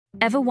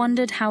Ever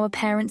wondered how a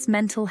parent's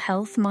mental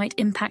health might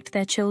impact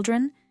their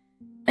children?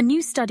 A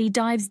new study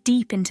dives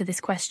deep into this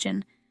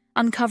question,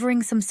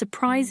 uncovering some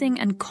surprising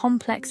and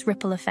complex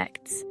ripple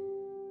effects.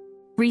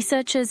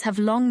 Researchers have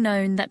long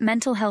known that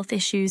mental health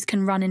issues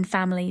can run in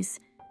families,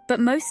 but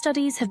most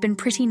studies have been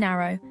pretty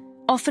narrow,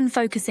 often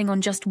focusing on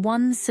just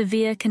one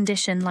severe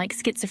condition like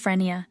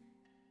schizophrenia.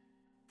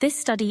 This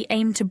study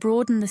aimed to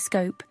broaden the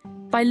scope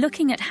by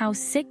looking at how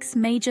 6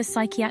 major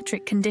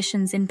psychiatric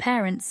conditions in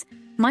parents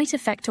might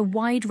affect a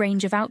wide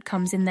range of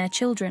outcomes in their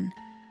children.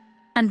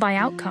 And by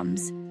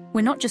outcomes,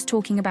 we're not just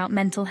talking about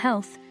mental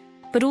health,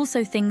 but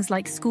also things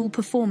like school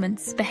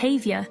performance,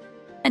 behavior,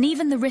 and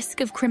even the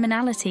risk of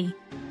criminality.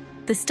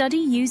 The study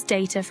used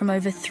data from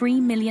over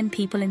 3 million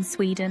people in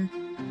Sweden,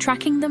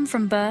 tracking them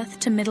from birth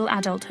to middle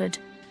adulthood.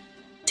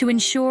 To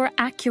ensure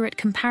accurate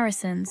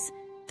comparisons,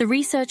 the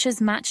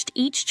researchers matched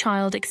each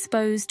child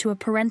exposed to a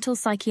parental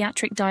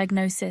psychiatric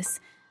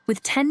diagnosis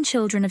with 10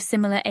 children of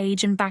similar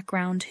age and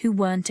background who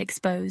weren't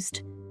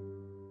exposed.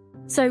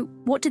 So,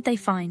 what did they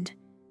find?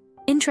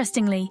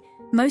 Interestingly,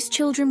 most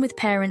children with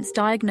parents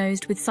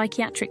diagnosed with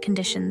psychiatric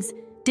conditions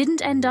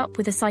didn't end up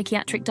with a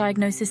psychiatric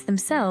diagnosis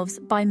themselves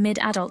by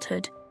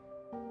mid-adulthood.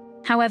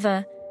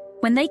 However,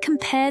 when they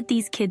compared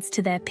these kids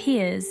to their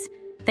peers,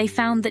 they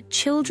found that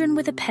children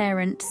with a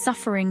parent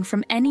suffering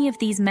from any of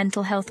these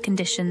mental health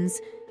conditions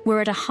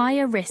were at a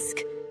higher risk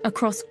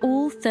across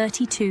all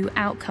 32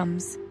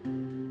 outcomes.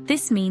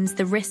 This means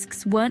the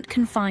risks weren't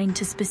confined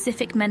to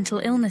specific mental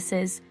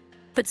illnesses,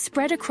 but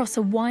spread across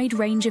a wide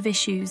range of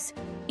issues,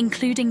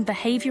 including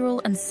behavioral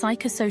and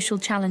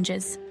psychosocial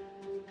challenges.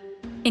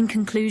 In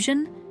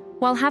conclusion,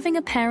 while having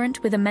a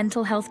parent with a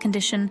mental health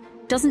condition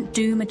doesn't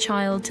doom a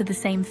child to the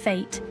same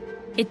fate,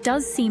 it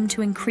does seem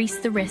to increase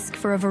the risk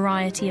for a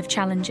variety of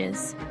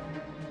challenges.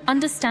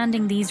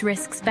 Understanding these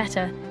risks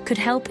better could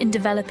help in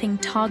developing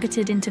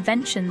targeted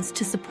interventions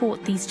to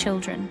support these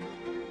children.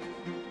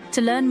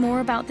 To learn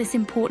more about this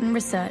important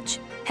research,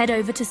 head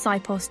over to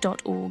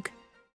psypos.org.